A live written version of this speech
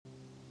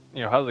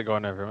How's it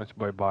going, everyone? It's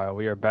your boy Bio.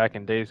 We are back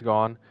in Days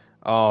Gone.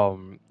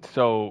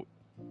 So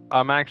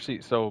I'm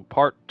actually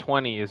part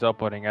 20 is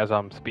uploading as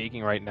I'm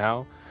speaking right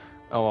now.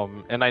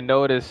 And I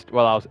noticed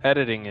while I was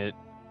editing it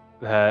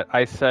that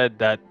I said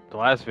that the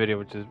last video,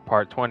 which is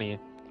part 20,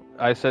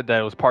 I said that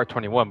it was part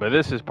 21, but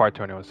this is part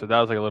 21. So that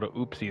was like a little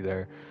oopsie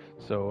there.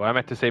 So I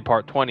meant to say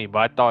part 20, but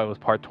I thought it was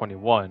part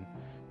 21.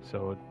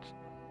 So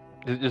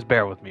just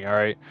bear with me, all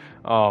right?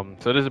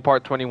 So this is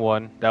part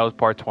 21. That was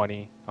part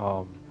 20.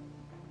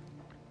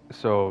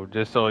 So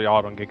just so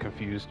y'all don't get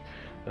confused,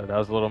 that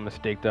was a little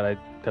mistake that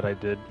I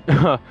did.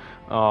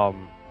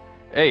 um,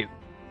 hey,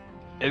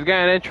 it's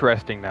getting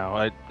interesting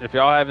now. If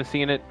y'all haven't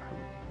seen it,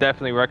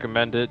 definitely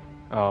recommend it.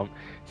 Um,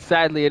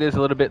 Sadly, it is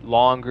a little bit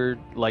longer,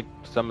 like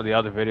some of the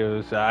other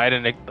videos. I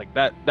didn't like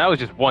that. That was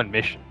just one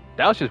mission.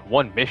 That was just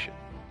one mission.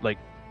 Like,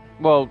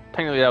 well,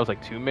 technically that was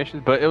like two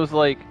missions, but it was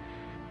like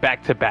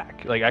back to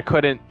back. Like I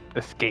couldn't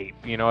escape.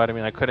 You know what I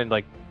mean? I couldn't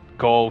like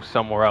go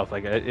somewhere else.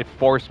 Like it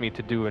forced me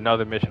to do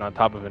another mission on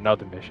top of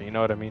another mission. You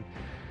know what I mean?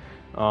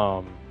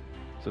 Um,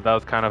 so that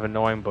was kind of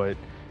annoying. But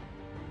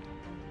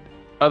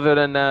other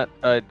than that,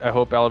 I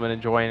hope y'all have been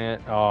enjoying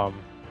it.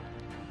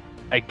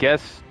 I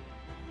guess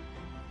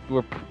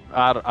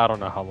I don't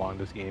know how long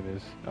this game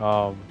is.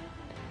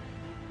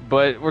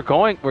 But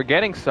we're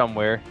getting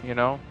somewhere.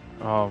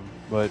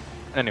 But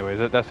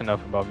anyways, that's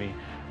enough about me.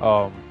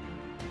 Um,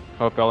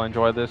 Hope y'all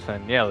enjoy this,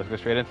 and yeah, let's go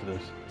straight into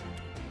this.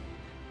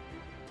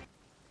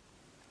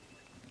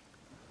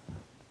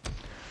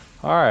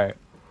 All right.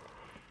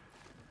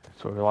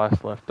 So we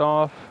last left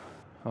off.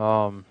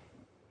 Um,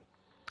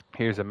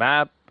 Here's a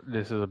map.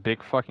 This is a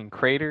big fucking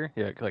crater.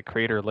 Yeah, like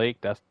Crater Lake.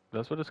 That's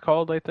what it's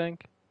called, I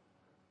think.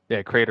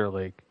 Yeah, Crater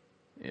Lake.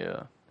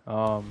 Yeah.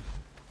 Um,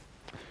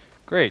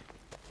 Great.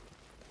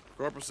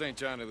 Corporal St.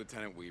 John to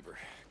Lieutenant Weaver.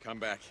 Come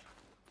back.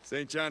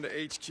 St. John to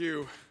HQ.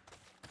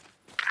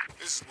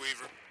 This is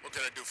Weaver. What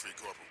can I do for you,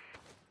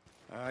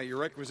 Corporal? Your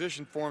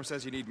requisition form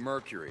says you need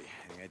mercury.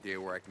 Any idea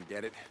where I can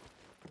get it?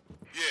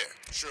 Yeah,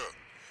 sure.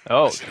 I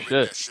Oh should have written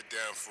shit. that shit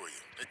down for you.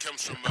 It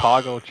comes from,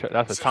 Chicago.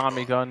 That's a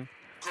Tommy Cinnabar. gun.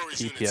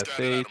 Corey's unit scouted out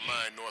a TPSH.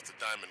 mine north of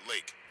Diamond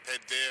Lake. Head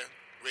there.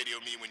 Radio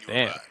me when you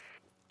Damn. arrive.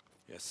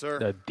 Yes, sir.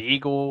 The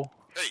Deagle.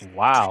 Hey, between you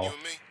Wow.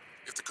 and me,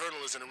 if the Colonel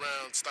isn't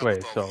around, stop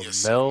with Wait. all the So yes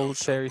sir, no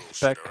sir military bullshit,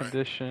 spec alright?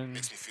 condition.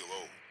 Makes me feel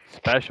old.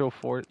 Special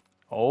force.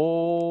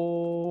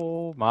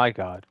 Oh my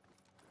god.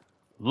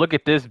 Look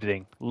at this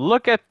thing.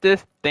 Look at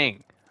this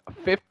thing. A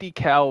 50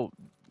 cal.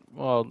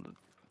 Well,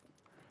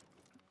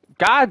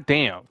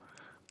 goddamn.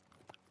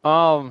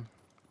 Um,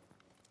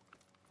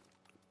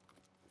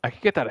 I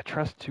could get that at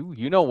Trust too.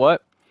 You know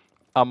what?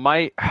 I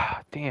might.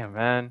 Damn,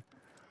 man.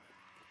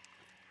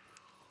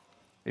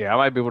 Yeah, I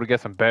might be able to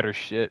get some better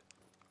shit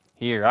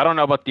here. I don't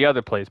know about the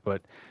other place,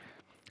 but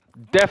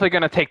definitely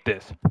gonna take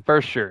this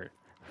for sure.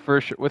 For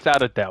sure,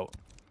 without a doubt.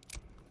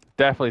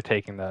 Definitely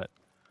taking that.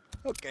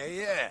 Okay,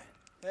 yeah.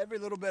 Every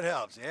little bit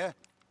helps, yeah?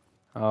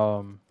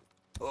 Um,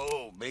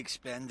 Oh, big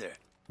spender.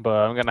 but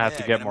I'm gonna have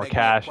to Yeah, get gonna more make me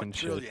a cash and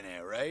shit.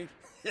 quadrillionaire, right?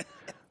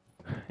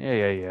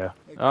 Yeah.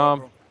 Hey,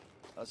 Corporal.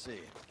 I'll see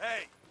you.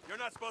 Hey, you're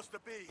not supposed to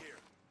be here.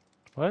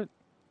 What?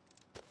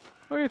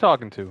 Who are you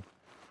talking to?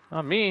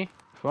 Not me.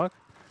 Fuck.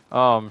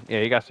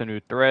 Yeah, he got some new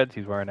threads.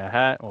 He's wearing a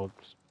hat. Well,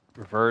 it's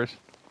reversed.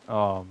 He's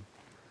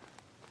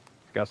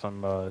got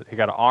some. He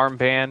got an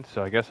armband.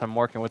 So I guess I'm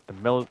working with the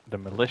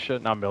militia,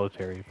 not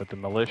military, but the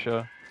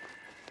militia.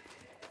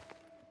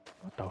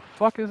 What the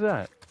fuck is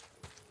that?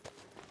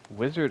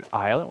 Wizard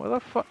Island? What the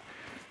fuck?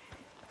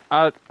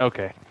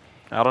 Okay.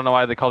 I don't know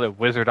why they call it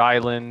Wizard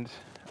Island.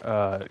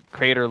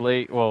 Crater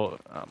Lake. Well,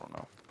 I don't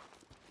know.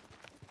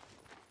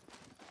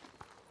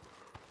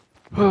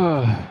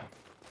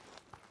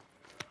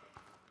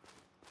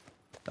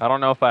 I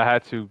don't know if I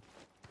had to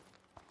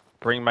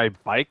bring my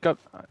bike up.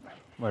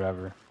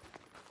 Whatever.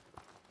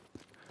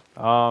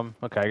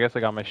 Okay, I guess I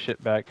got my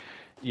shit back.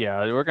 Yeah,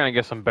 we're gonna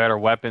get some better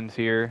weapons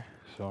here.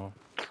 So,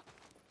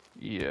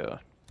 yeah.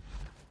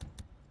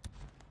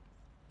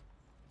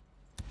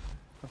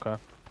 Okay.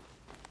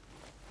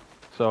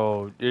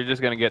 So you're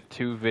just gonna get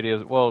two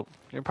videos. Well,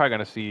 you're probably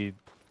gonna see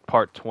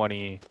part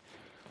 20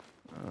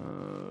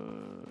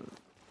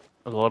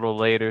 a little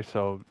later.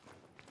 So,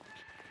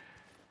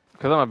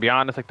 because I'm gonna be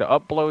honest, like the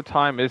upload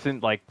time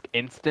isn't like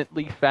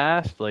instantly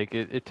fast. Like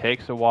it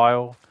takes a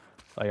while.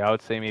 Like I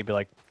would say maybe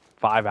like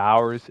 5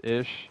 hours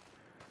ish.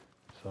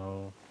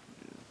 So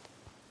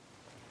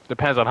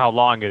depends on how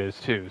long it is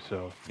too.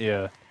 So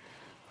yeah.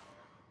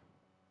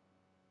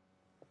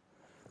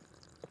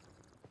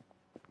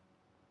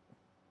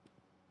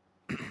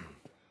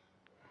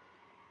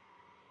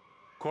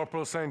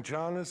 Corporal St.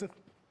 John, is it?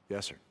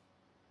 Yes, sir.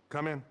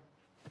 Come in.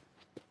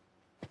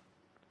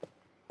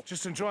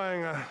 Just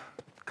enjoying a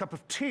cup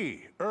of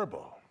tea,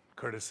 herbal,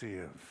 courtesy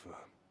of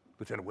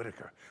Lieutenant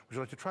Whitaker. Would you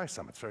like to try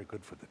some? It's very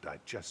good for the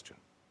digestion.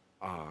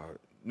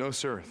 No,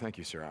 sir. Thank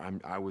you, sir.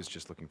 I was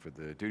just looking for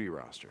the duty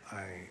roster.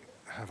 I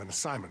have an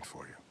assignment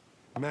for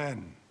you.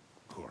 Men,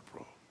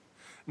 Corporal.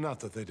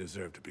 Not that they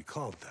deserve to be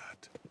called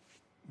that.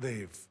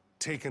 They've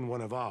taken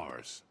one of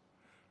ours.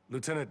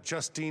 Lieutenant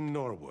Justine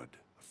Norwood,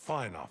 a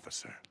fine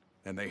officer.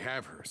 And they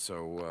have her,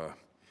 so,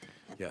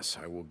 yes,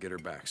 I will get her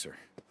back, sir.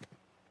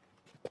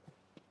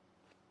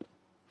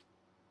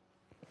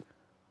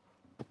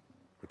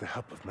 With the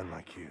help of men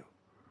like you,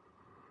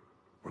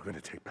 we're going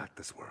to take back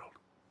this world.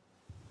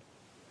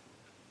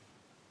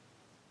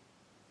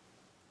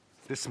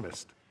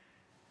 Dismissed.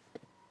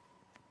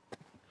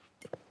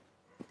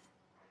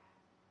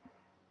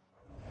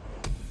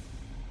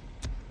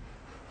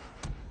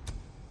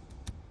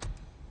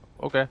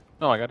 Okay.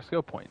 No, I got a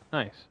skill point.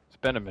 Nice. It's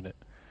been a minute.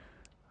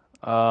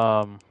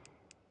 Hmm.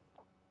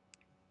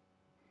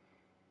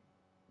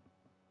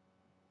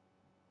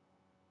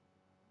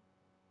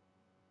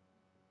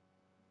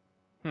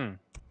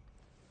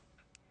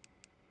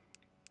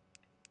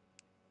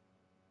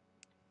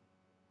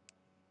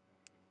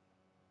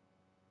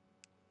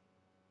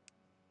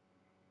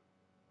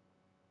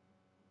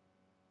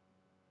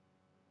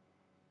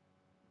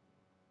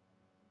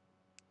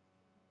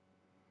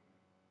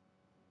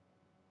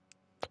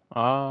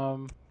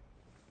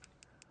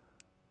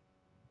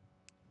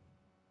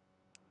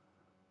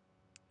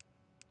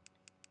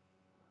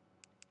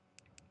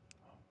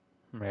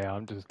 Yeah,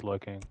 I'm just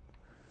looking.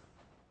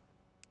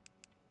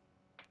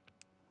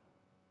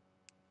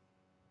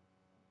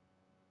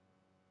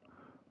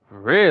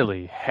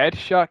 Really?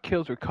 Headshot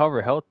kills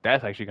recover health?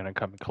 That's actually gonna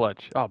come in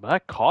clutch. Oh, but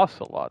that costs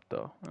a lot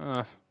though.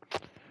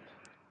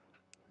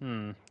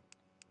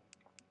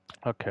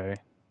 Okay.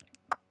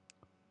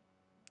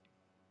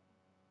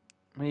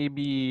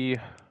 Maybe...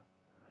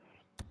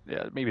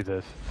 Yeah, maybe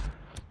this.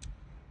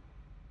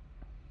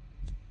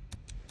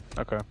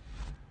 Okay.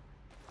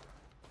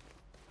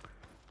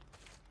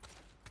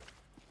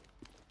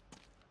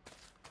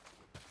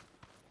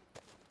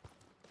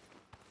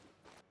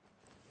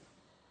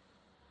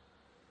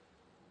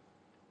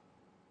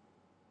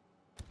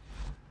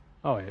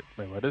 Oh,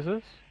 wait, what is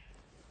this?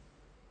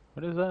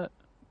 What is that?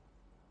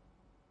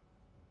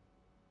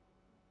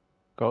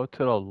 Go to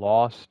the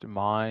Lost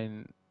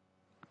Mine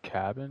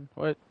cabin?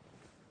 What?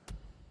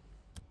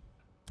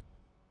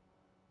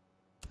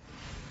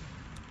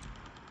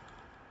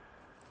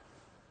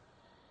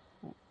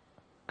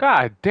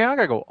 God damn, I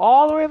gotta go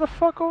all the way the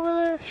fuck over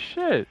there?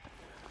 Shit.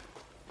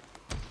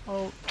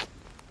 Oh.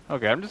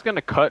 Okay, I'm just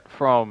gonna cut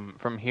from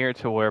here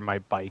to where my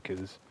bike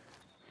is.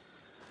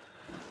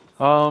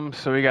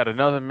 So we got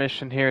another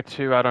mission here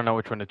too. I don't know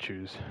which one to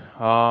choose.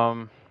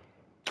 I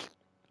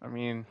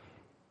mean,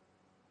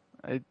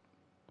 I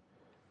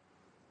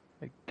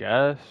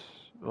guess.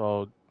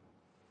 Well,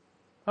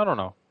 I don't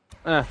know.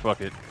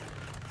 Fuck it.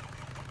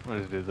 We'll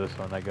just do this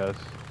one, I guess.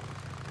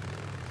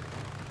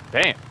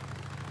 Damn.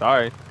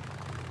 Sorry.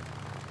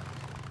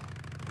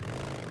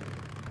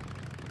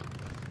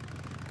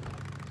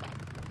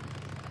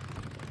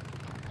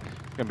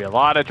 Gonna be a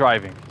lot of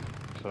driving,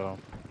 so.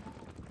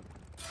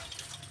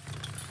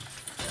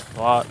 A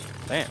lot.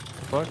 Damn.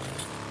 Fuck.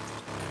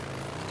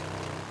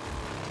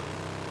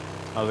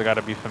 I also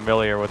gotta be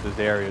familiar with this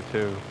area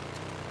too.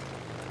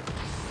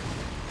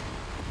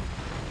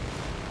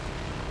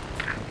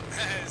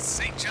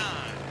 St. John,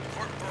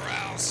 Port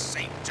Burrell,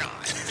 St. John.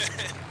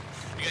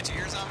 You got your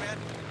ears on, man?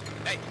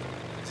 Hey,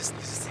 is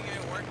this thing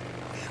gonna work?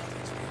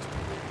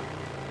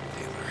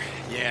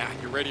 Yeah,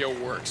 your radio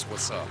works.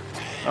 What's up?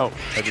 Oh,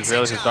 I just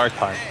realized it's dark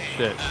time. Hey,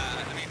 Shit.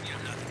 I mean, you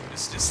know, nothing.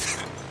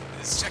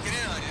 Just checking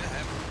in on you. I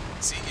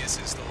haven't seen you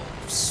since the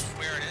whole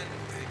swearing in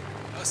thing.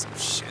 That was some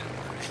shit.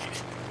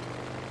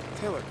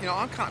 Taylor, you know,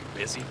 I'm kind of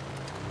busy.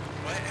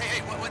 What, hey,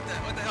 what the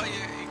hell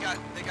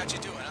they got you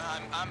doing?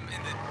 I'm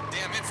in the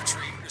damn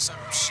infantry or some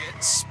shit.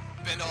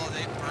 Spend all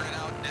day burning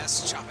out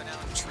nests, chopping down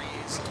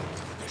trees,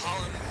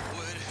 hauling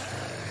wood.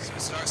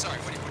 Sorry,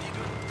 what are you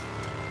doing?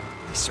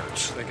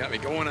 Research. They got me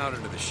going out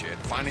into the shit,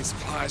 finding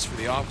supplies for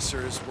the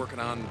officers, working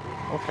on...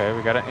 Okay,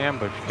 we got an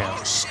ambush camp.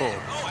 Oh, shit. Cool.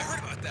 Oh, I heard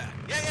about that.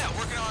 Yeah,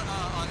 working on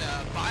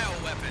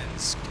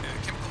bioweapons,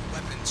 chemical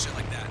weapons, shit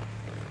like that.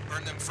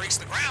 Burn them freaks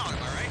to the ground,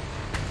 am I right?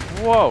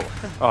 Whoa!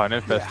 Oh, an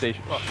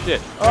infestation. Yeah.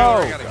 Shit. Oh, Oh!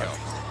 I gotta go.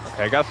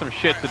 Okay, I got some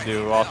shit to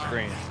do off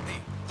screen.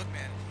 Hey, look,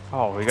 man.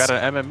 Oh, we got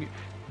an MMU.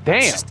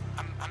 Damn!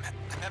 I'm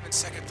having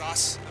second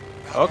thoughts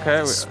about all Okay,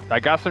 this I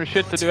got some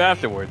shit to do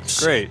afterwards.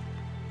 shit. Great.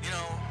 You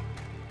know,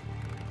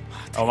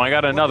 Oh my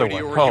god, another What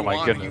radio one. were Oh you my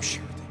on? goodness.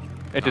 You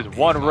It's just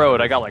one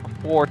road. I got like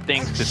 4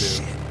 things to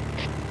do.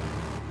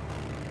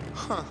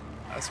 Huh.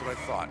 That's what I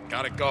thought.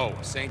 Gotta go.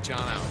 St. John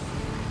out.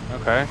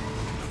 Okay.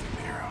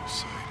 Nothing here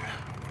outside.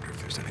 I wonder if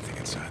there's anything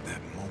inside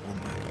that mobile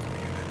medical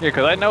unit. Yeah,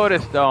 cause I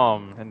noticed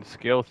in the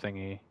skill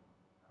thingy.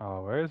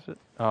 Oh, where is it?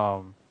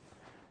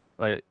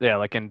 Like yeah,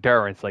 like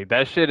endurance. Like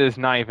that shit is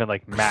not even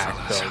like max.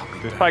 Fellas, So I'll be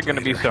there's back probably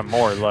gonna be later. some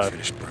more left.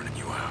 Finish burning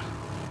you out.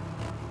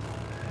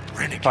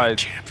 Renegade Probably-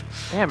 champ.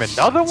 Damn,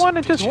 another one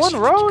in just Bitches, one you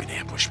think road? You can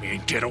ambush me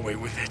and get away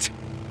with it.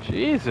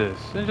 Jesus,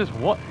 it's just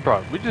one,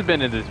 bro. We just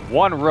been in this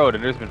one road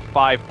and there's been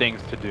 5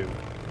 things to do.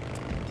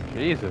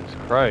 Jesus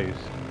Christ.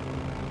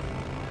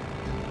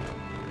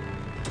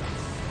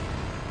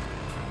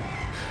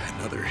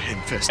 Another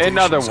infestation.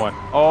 Another zone. one.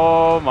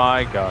 Oh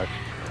my gosh.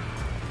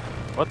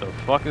 What the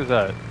fuck is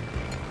that?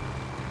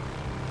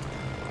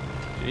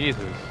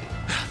 Jesus.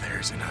 There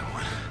There's another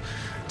one.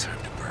 Time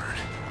to burn.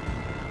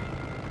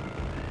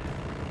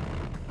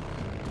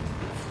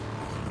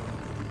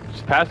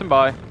 Just passing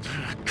by.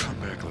 Come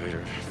back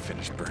later.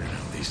 Finish burning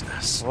out these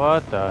nests.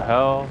 What the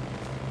hell?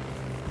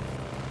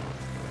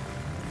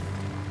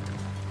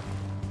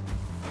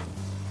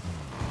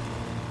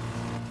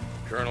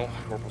 Colonel,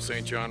 Corporal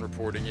St. John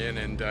reporting in,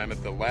 and I'm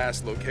at the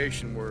last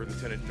location where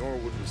Lieutenant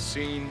Norwood was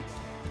seen.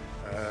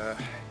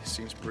 He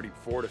seems pretty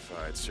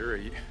fortified, sir. Are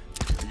you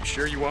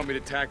sure you want me to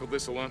tackle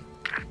this alone?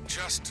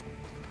 Just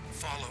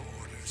follow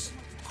orders,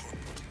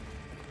 Corporal.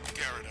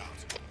 Garrett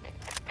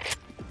out.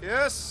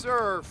 Yes,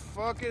 sir.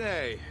 Fucking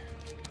A.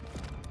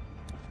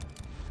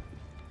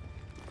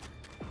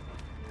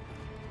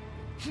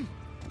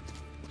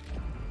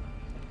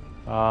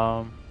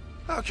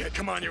 Okay,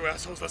 come on, you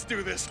assholes. Let's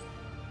do this.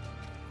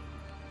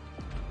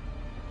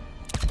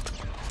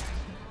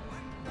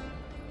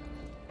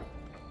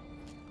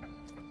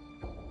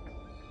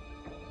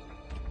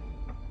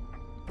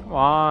 Come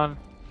on.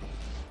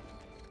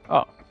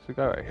 Oh, there's a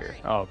guy right here.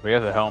 Oh, but he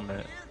has a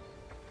helmet.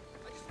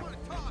 I just want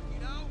to talk, you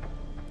know?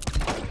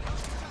 Help each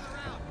other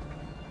out.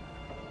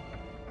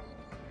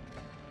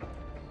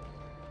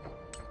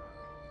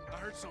 I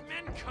heard some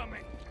men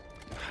coming.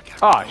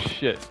 Ah,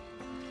 shit.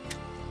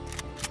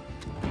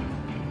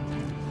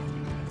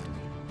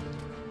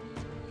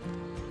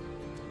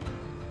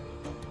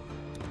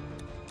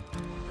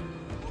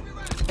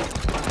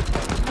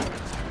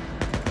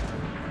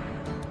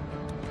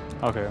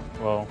 Okay,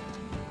 well.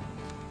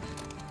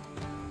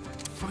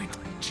 Finally,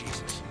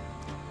 Jesus.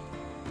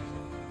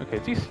 Okay,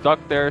 is he stuck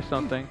there or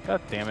something?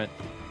 God damn it.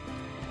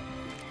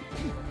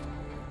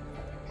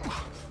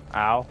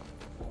 Ow.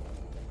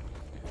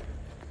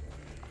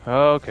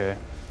 Okay.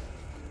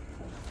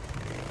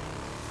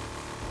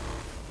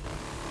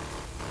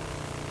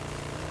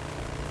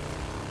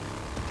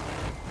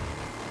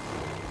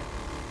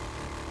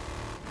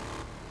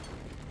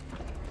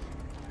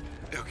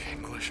 Okay,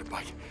 militia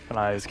bike. Can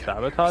I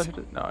sabotage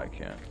it? No, I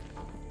can't.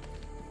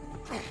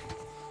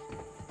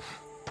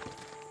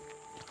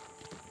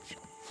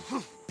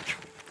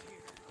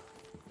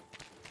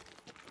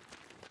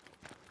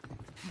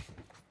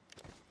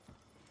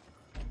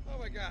 Oh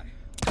my God.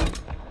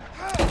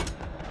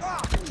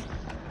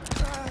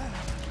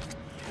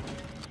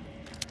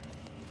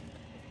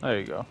 There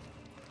you go.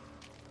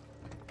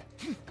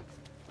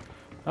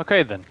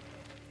 Okay then.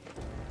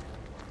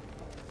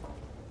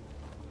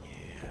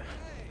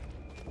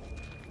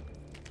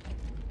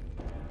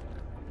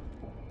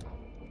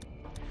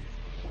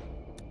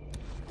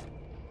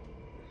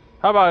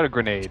 How about a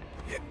grenade?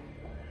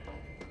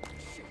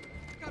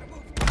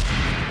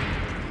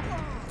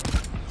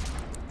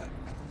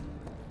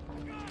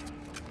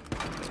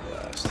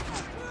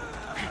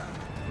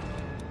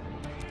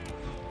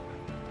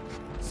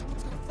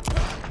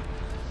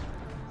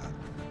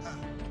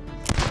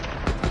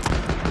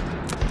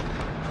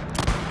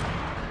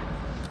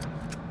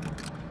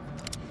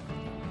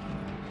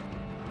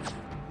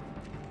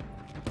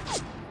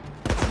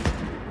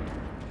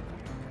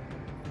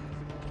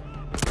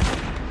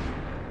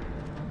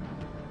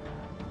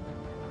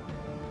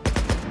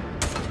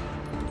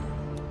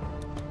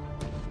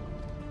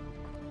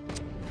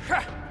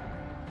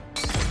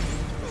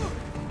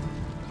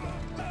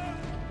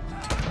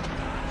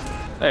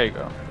 There you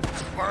go.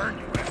 Burn,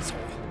 you asshole.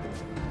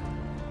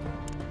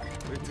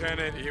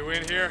 Lieutenant, you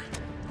in here?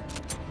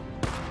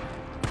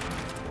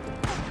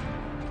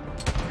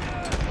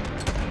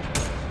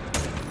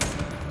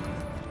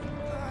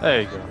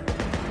 There you go.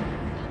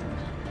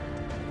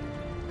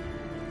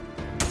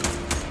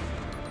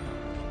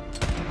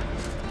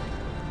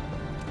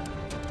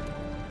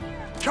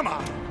 Come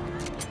on.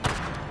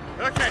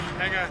 Okay,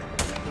 hang on.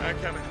 I'm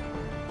coming.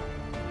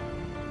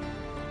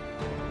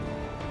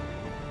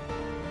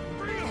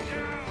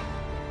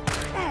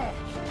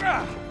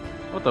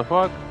 What the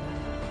fuck?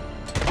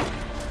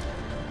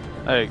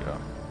 There you go.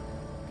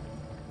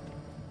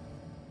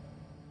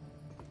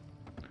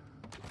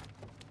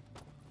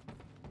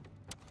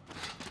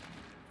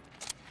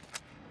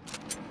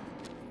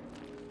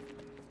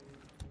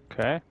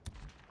 Okay.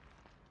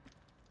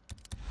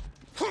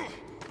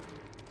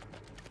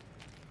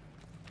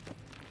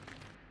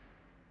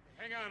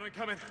 Hang on, I'm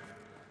coming.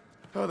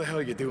 How the hell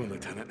are you doing,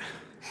 Lieutenant?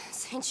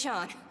 St.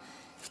 John.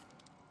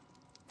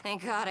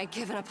 Thank God I'd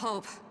given up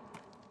hope.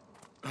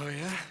 Oh,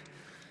 yeah?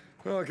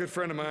 Well, a good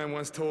friend of mine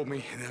once told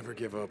me, never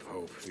give up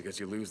hope,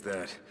 because you lose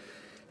that,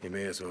 you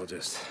may as well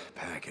just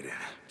pack it in.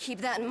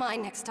 Keep that in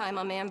mind next time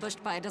I'm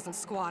ambushed by a dozen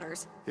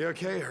squatters. You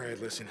okay? All right,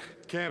 listen.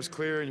 Camp's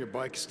clear and your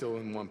bike's still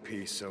in one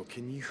piece, so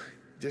can you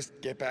just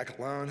get back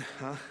alone,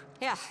 huh?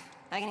 Yeah,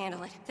 I can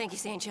handle it. Thank you,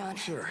 St. John.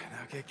 Sure,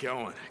 now get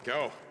going.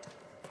 Go.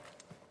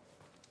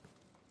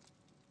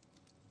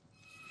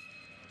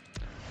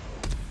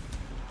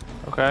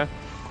 Okay.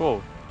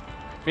 Cool.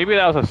 Maybe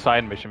that was a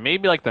side mission.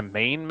 Maybe like the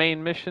main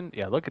mission.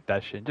 Yeah, look at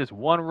that shit. Just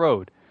one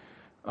road.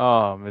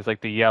 It's like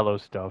the yellow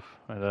stuff,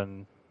 and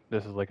then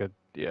this is like a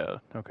yeah.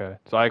 Okay.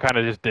 So I kind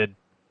of just did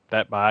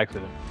that by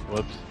accident.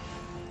 Whoops.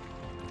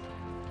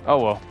 Oh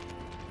well.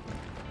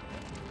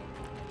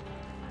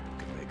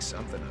 Can make make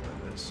something out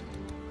of this.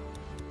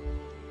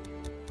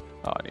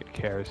 Oh, I need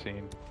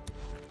kerosene.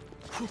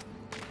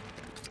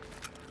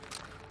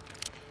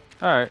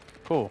 Alright,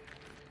 cool.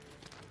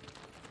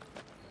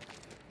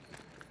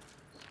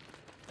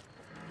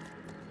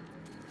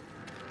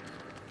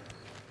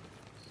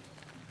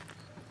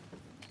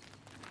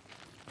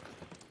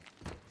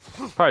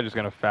 Probably just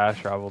gonna fast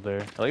travel there.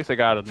 At least I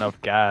got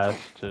enough gas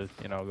to,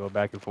 you know, go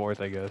back and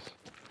forth, I guess.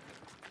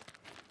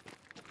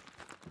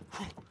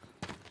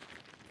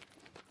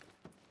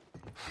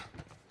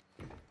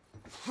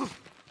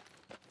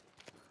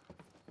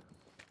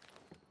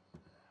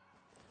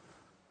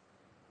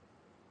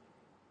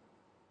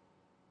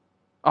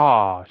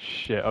 Oh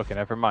shit. Okay,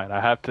 never mind. I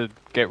have to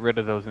get rid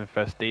of those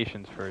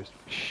infestations first.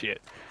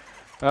 Shit.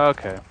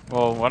 Okay.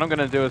 Well, what I'm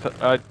gonna do is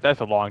that's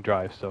a long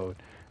drive, so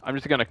I'm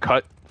just gonna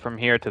cut from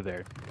here to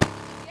there.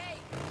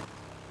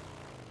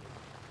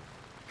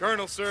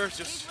 Colonel, sir,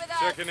 just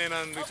checking in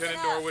on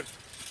Lieutenant Norwood.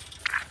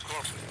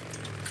 Corporal,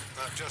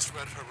 I've just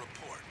read her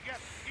report.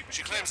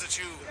 She claims that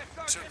you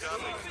took down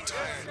the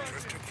entire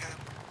drifter camp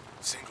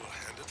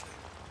single-handedly.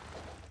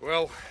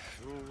 Well,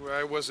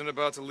 I wasn't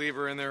about to leave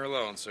her in there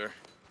alone, sir.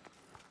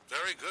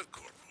 Very good,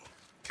 Corporal.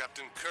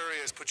 Captain Curry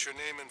has put your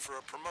name in for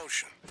a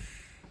promotion.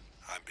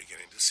 I'm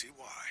beginning to see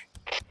why.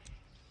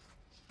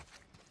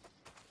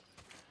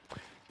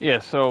 Yeah,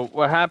 so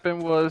what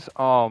happened was,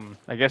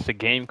 I guess the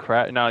game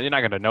crashed. Now, you're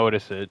not gonna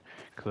notice it,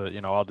 cause,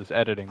 you know, all this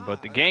editing,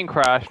 but the game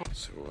crashed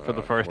So, for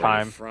the first where are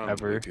you time from,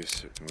 ever.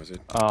 Lucas? Was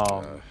it?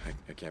 I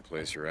can't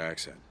place your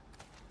accent.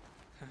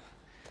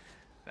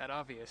 That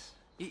obvious.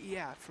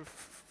 Yeah,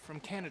 from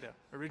Canada,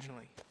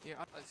 originally. Yeah,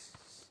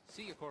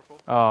 see you, Corporal.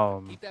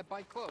 Keep that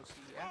bike close,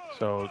 yeah?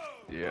 So,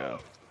 yeah,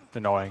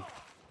 annoying.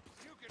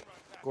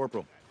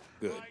 Corporal,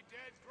 good.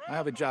 I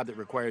have a job that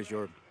requires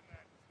your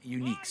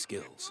unique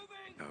skills.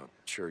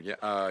 Sure,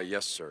 yeah,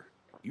 yes, sir.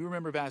 You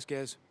remember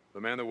Vasquez? The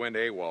man that went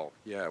AWOL.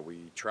 Yeah,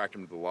 we tracked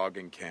him to the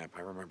logging camp,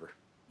 I remember.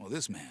 Well,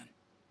 this man,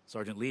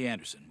 Sergeant Lee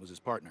Anderson, was his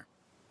partner.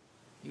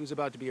 He was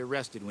about to be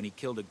arrested when he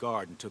killed a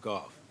guard and took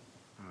off.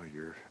 Oh,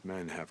 your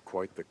men have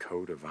quite the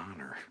code of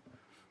honor.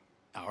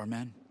 Our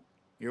men?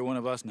 You're one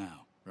of us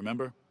now,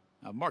 remember?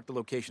 I've marked the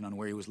location on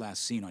where he was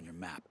last seen on your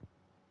map.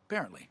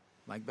 Apparently,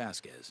 like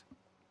Vasquez,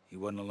 he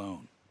wasn't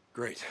alone.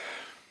 Great.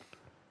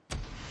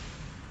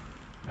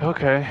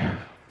 Okay.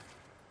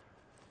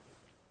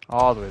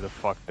 All the way the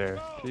fuck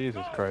there.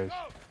 Jesus Christ.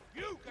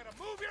 You gotta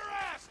move your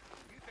ass!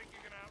 You think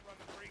you're gonna outrun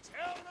the freaks?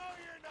 Hell no,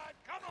 you're not!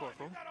 Come on,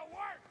 you gotta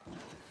work!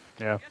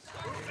 Yeah.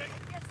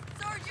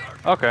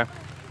 Okay.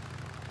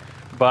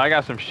 But I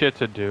got some shit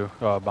to do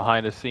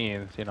behind the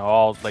scenes. You know,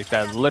 all like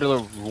that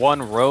literally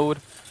one road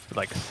with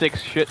like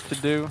 6 shit to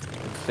do.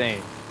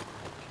 Insane.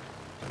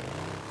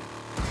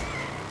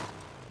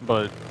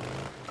 But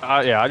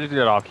yeah, I just did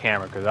it off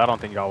camera because I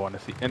don't think y'all want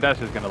to see. And that's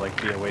just gonna like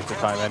be a waste of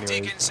time anyways.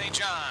 Deacon St.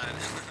 John.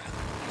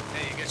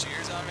 Hey, you got your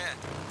ears on, man?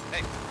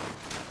 Hey.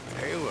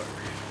 Taylor,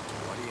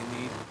 what do you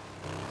need?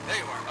 There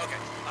you are. Okay.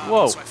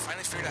 Whoa. So I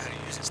finally figured out how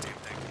to use this damn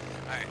thing.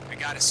 All right, I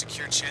got a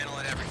secure channel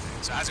and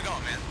everything. So how's it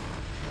going, man?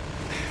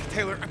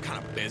 Taylor, I'm kind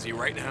of busy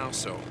right now,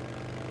 so...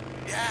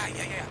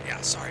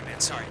 Yeah. Sorry, man.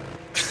 Sorry.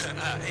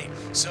 Hey,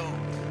 so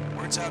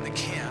word's out of the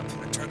camp.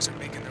 The drugs are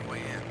making their way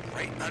in,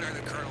 right under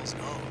the colonel's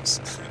nose.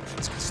 It's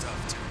good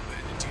stuff too. But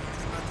do you know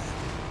anything about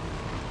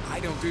that? I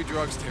don't do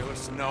drugs, Taylor,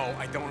 so no,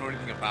 I don't know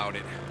anything about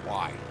it.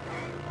 Why?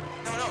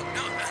 No. I don't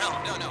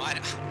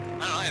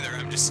either.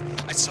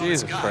 I saw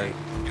Jesus this guy. Christ.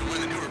 You know, one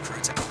of the new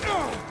recruits.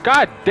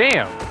 God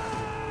damn!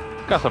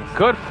 Got some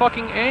good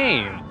fucking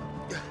aim.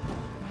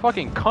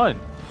 Fucking cunt.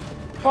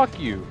 Fuck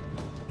you.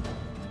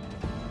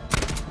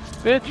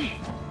 Bitch.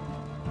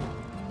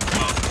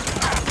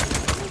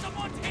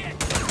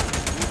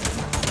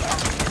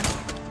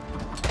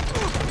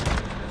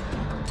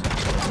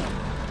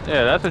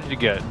 Yeah, that's what you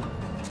get.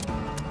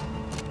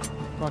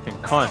 Fucking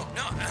cunt.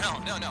 No. I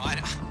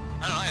don't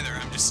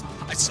either.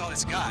 I saw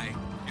this guy.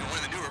 You know, one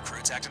of the new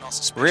recruits acting all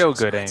suspicious. Real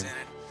good aim.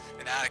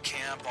 And out of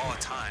camp all the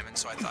time, and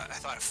so I thought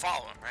I'd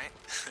follow him, right?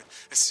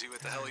 To see what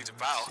the hell he's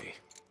about.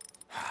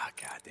 Ah,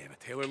 God damn it,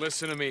 Taylor,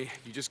 listen to me.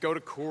 You just go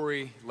to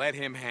Corey, let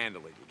him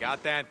handle it. You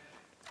got that?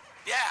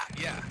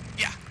 Yeah.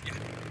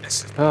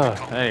 This is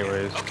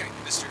anyways. Okay,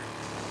 Mr.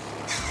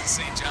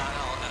 St. John,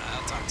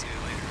 I'll talk to you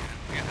later.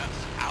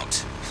 Yeah,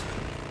 out.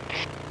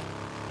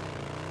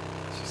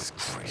 Jesus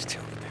Christ,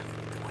 Taylor, what the hell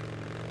are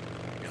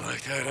you doing? You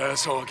like that,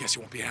 so I guess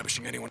you won't be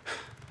ambushing anyone.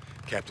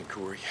 Captain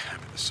Corey, I'm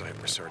at the site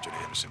where Sergeant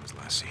Anderson was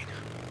last seen.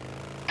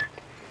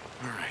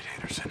 All right,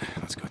 Anderson,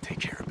 let's go take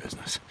care of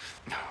business.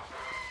 No,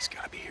 he's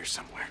gotta be here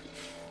somewhere.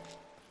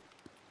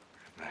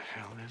 Where the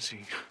hell is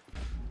he?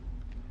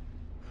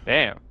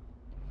 Damn.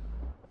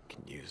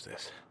 Can use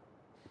this.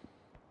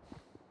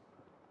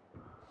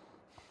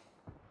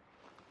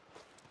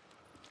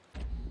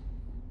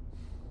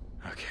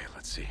 Okay,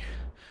 let's see.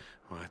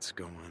 What's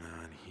going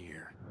on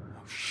here?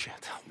 Oh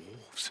shit,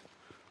 wolves.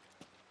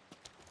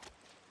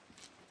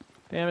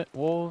 Damn it,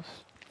 wolves.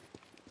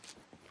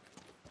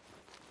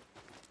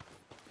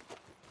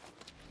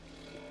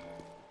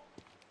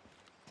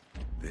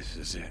 This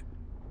is it.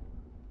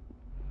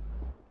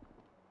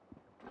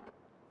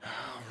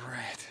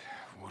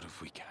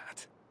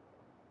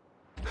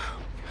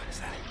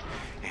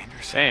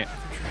 Damn.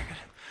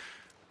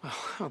 Well,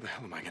 how the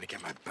hell am I gonna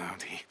get my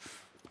bounty?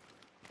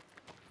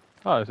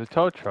 Oh, there's a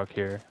tow truck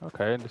here.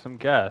 Okay, and there's some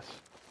gas.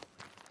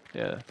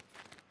 Yeah.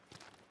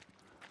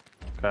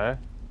 Okay.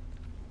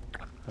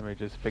 Let me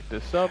just pick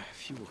this up.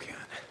 Fuel can.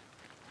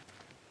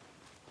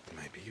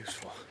 Might be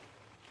useful.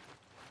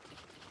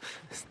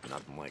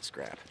 Nothing like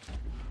scrap.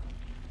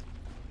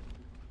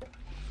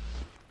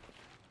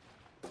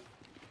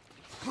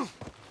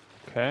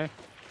 Okay.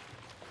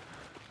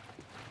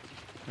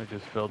 Let me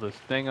just fill this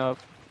thing up.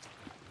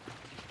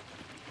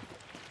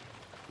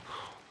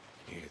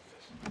 Needed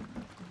this.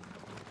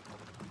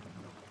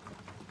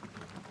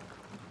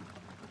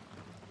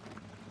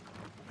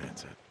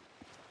 That's it.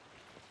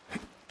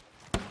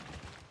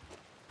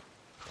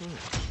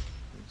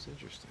 That's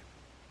interesting.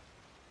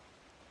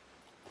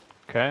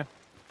 Okay.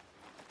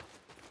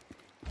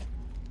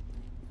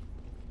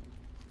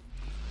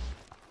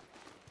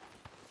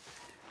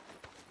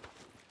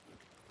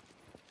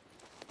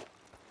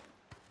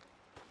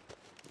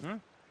 Hmm?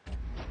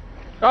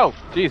 Oh,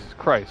 Jesus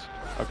Christ.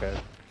 Okay.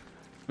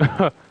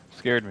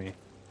 Scared me.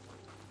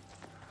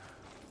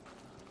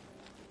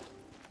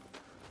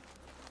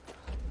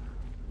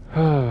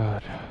 Oh.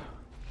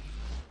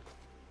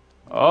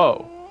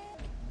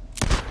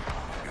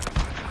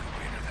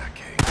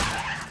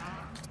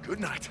 Good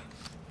night.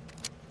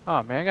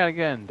 Oh man, I gotta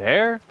get in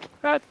there?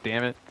 God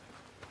damn it.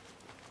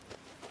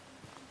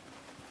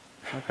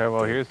 Okay,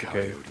 well here's the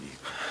cave.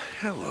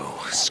 Hello,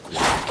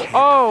 squad.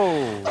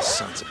 Oh!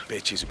 Sons of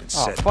bitches have been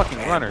Oh, setting fucking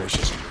up runners.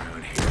 ambushes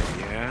around here,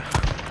 yeah?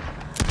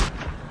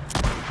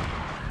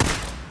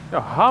 Yo,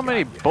 how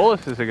many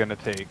bullets is it gonna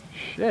take?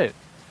 Shit.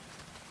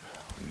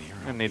 Nero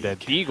I need that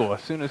beacon. deagle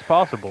as soon as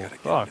possible. Gotta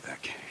get Fuck. into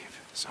that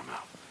cave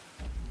somehow.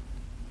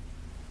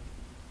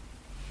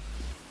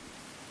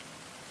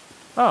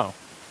 Oh.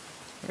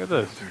 Look at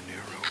this. Another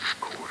Nero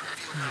recorder.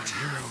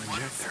 Nero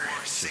injector.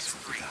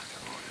 6-3.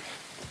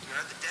 We're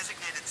at the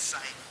designated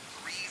site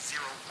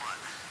 301.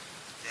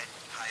 Dead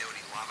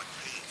Coyote Lava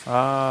Cave.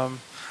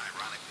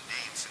 Ironically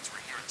named since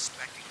we're here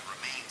inspecting the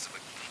remains of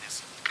a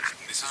penis.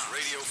 This is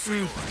Radio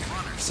Free Oregon.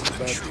 Runners.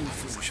 The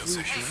truth shall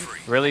set you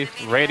free. Really?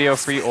 Radio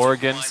Free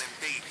Oregon? You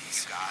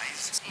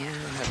guys. You're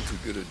not having too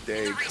good a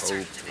day,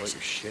 Cope. Let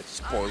your shit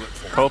spoil it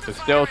for me. Cope is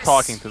still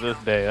talking to this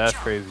day. That's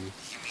crazy. You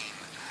mean,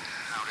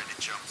 how did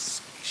it jump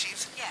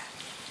species? Yeah.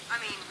 I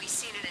mean, we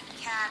seen it in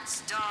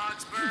cats,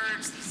 dogs,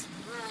 birds, these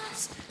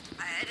wolves.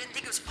 I didn't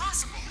think it was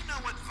possible. You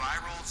know what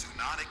viral,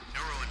 zoonotic,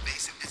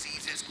 neuroinvasive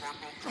disease is,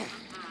 Corporal?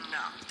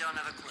 No, don't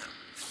have a clue.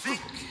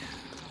 Think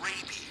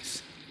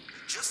rabies.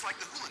 Just like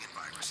the hooligan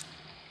virus.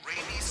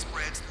 Rabies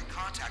spreads through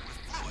contact with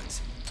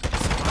fluids.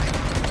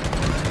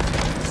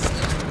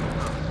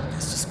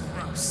 That's just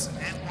gross.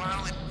 And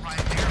while it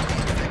primarily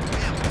infects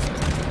mammals,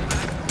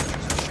 bacterial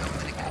have shown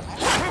that it can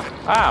also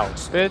infect Ow,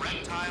 birds, bitch.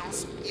 reptiles,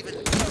 even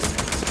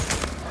insects.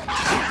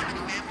 How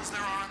many mammals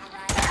there are in the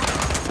world?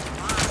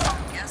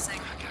 I'm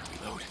guessing.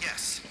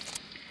 Yes,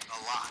 a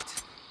lot.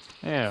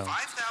 Damn.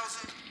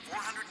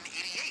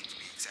 5,488 to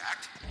be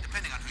exact,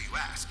 depending on who you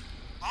ask.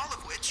 All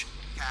of which,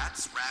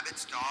 cats,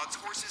 rabbits, dogs,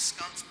 horses,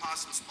 skunks,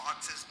 possums,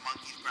 foxes,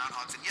 monkeys,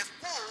 groundhogs, and yes,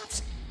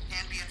 wolves,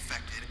 can be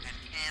infected and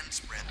can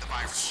spread the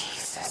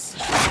virus.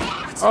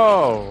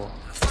 Oh.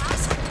 Look at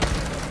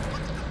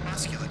the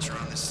musculature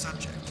on this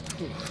subject.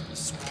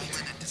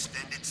 Swollen and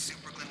distended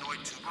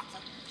supraglenoid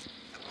tubercle,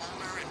 the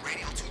ulnar and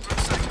radial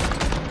tuberosite.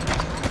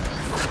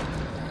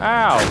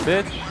 Ow,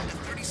 bitch. 1 to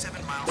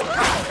 37 miles per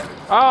hour.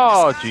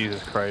 Oh,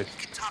 Jesus Christ.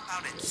 You can top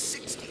out at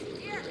 60. And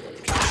you can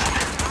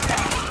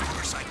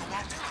motorcycle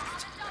while doing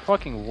it.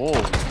 Fucking wolves.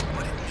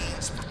 What it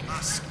means for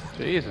us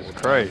Jesus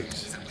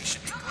Christ. is that we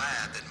should be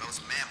glad that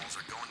most mammals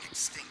are going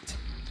extinct.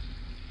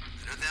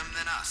 Better them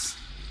than us.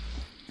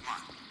 Come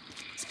on,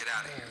 let's get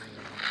out of here.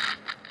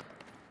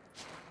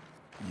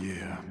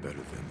 Yeah,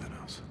 better them than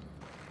us.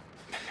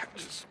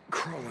 Just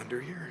crawl under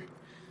here.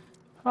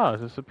 Oh,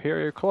 it's a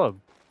superior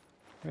club.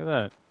 Look at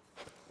that.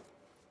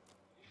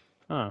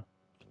 Huh.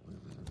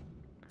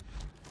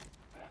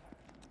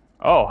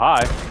 Oh,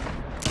 hi.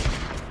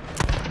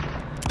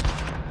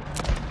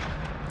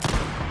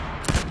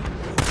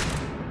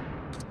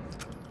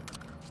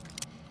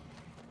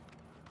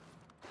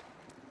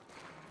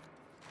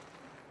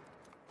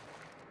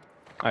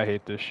 I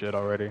hate this shit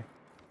already.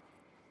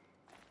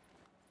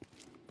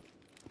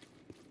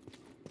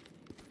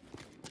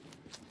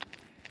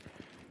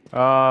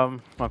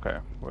 Okay.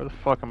 Where the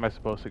fuck am I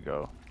supposed to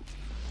go?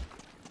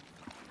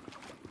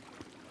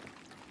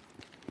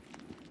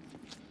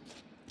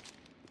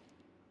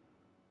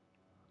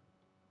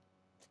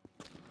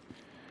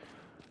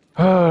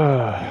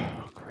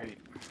 Great.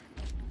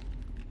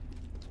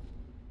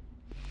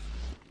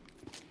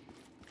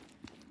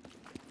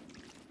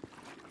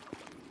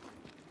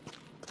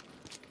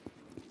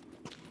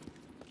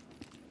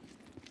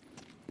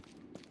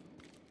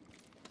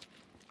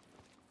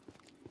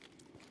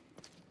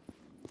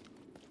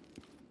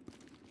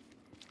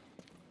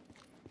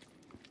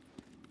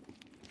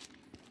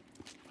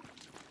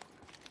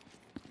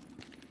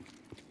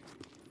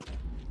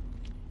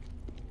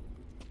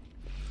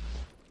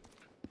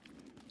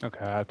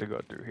 Okay, I have to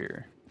go through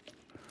here.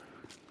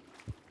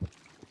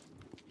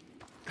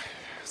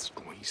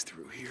 Squeeze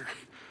through here.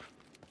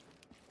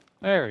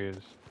 There he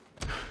is.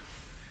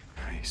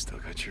 You still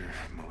got your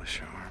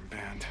militia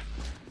armband.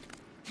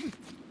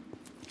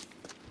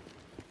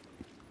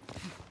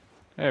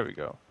 There we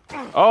go.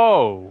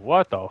 Oh,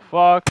 what the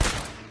fuck?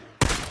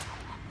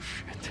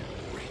 Shit.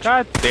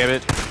 God damn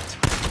it.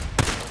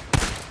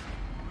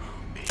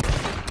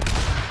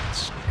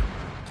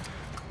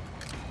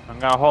 I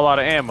got a whole lot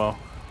of ammo.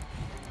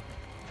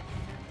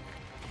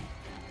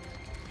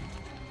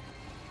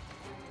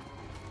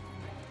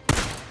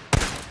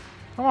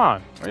 Come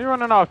on, where are you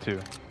running off to?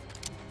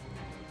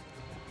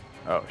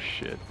 Oh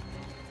shit.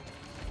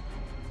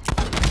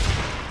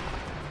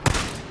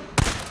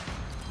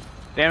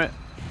 Damn it.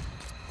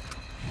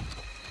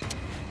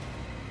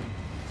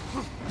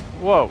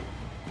 Whoa.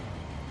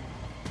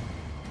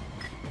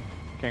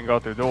 Can't go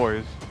through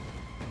doors.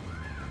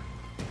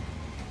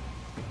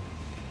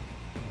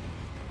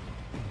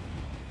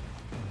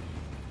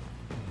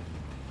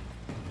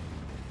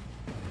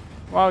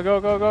 Wow,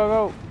 go, go, go,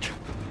 go.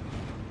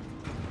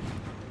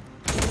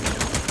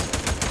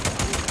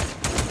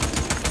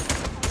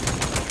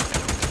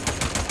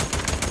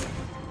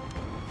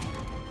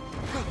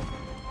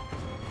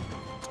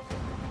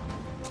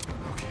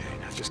 Okay,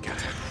 now just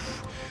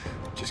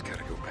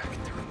gotta go back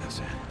and turn this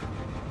in.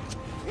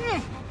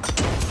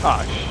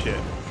 Ah, shit.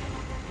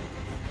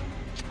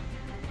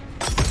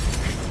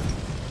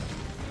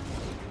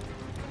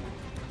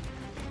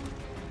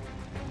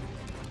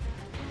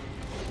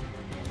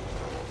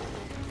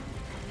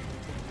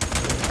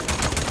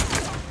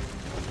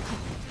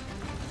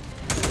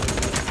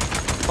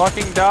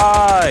 Fucking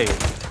die!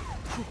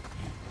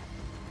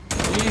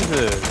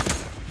 Jesus.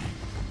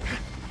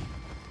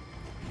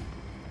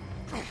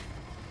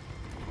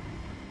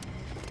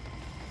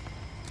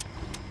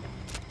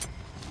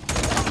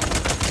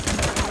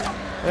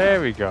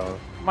 There we go.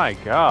 My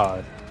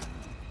God.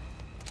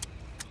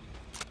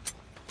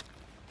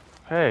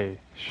 Hey,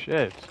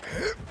 shit.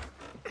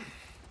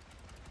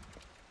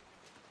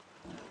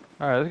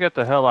 Alright, let's get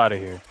the hell out of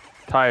here.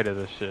 Tired of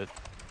this shit.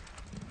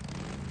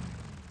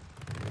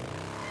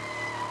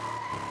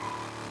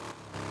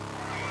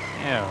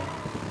 Damn.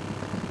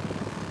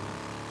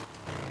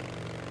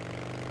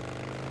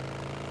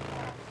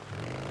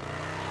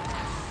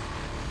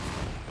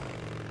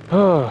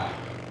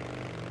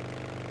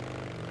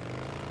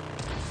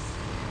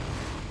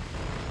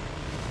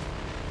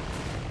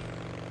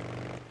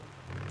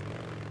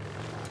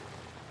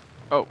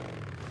 Oh.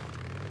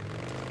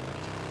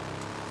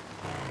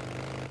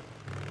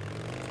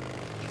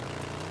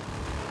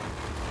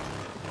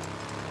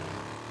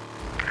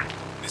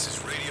 This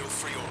is Radio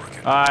Free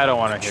Oregon. I don't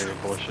want to hear your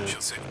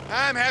bullshit.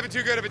 I'm having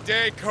too good of a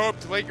day, Cope,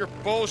 to let your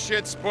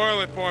bullshit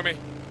spoil it for me.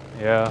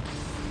 Yeah.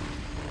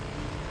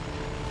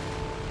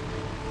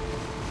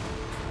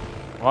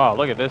 Wow,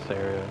 look at this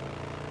area.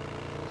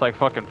 It's like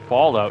fucking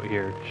Fallout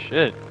here.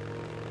 Shit.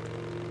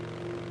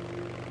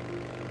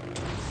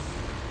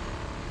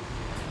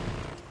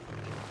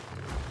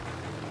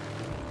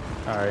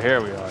 Alright,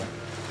 here we are.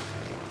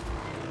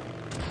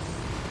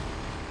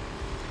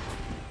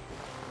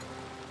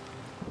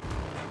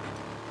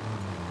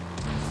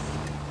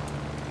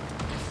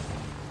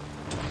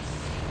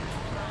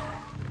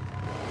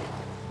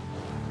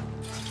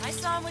 I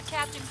saw him with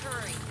Captain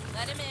Curry.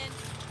 Let him in.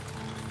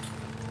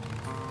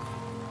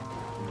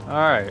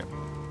 Alright.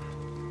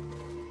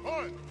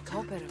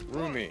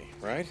 Roomy,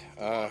 right?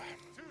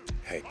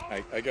 Hey,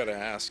 I gotta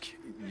ask,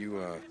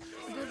 you,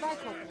 Goodbye,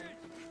 Corporal.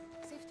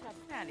 Safe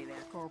travel. Howdy there,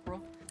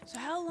 Corporal. So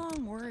how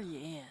long were you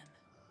in?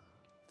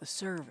 The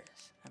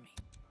service, I mean.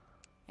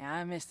 Yeah,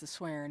 I missed the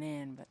swearing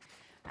in, but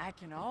I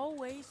can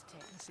always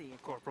see you,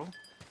 Corporal.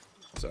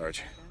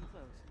 Sarge.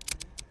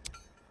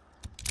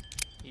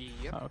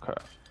 Yep. Okay.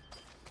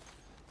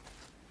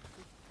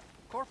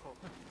 Corporal,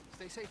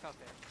 stay safe out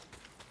there.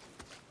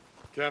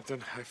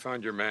 Captain, I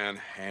found your man,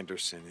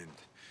 Anderson, and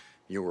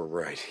you were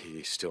right.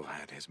 He still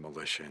had his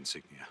militia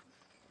insignia.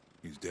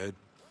 He's dead?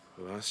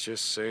 Well, let's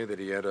just say that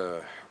he had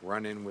a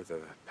run-in with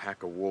a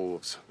pack of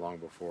wolves long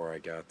before I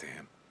got to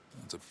him.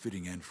 That's a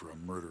fitting end for a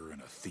murderer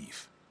and a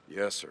thief.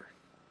 Yes, sir.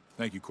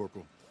 Thank you,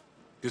 Corporal.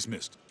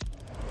 Dismissed.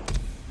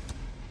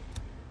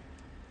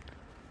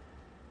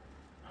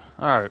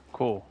 Alright,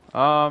 cool.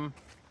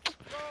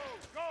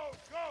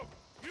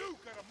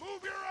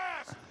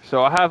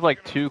 So I have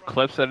like two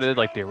clips that I did,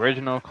 like the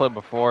original clip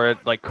before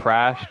it like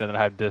crashed, and then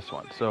I have this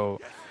one.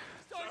 So,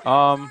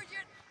 I'm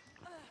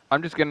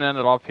just gonna end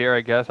it off here,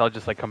 I guess. I'll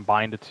just like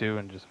combine the two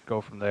and just go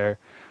from there.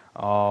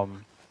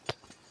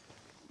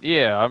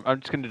 Yeah, I'm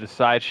just gonna do the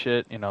side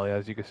shit, you know,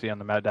 as you can see on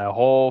the map, that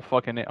whole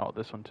fucking, oh,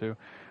 this one too.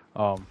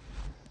 Y'all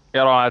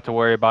don't have to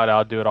worry about it.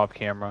 I'll do it off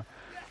camera.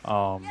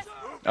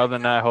 Other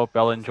than that, I hope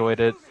y'all enjoyed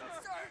it.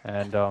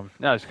 And,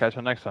 yeah, just catch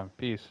you next time.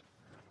 Peace.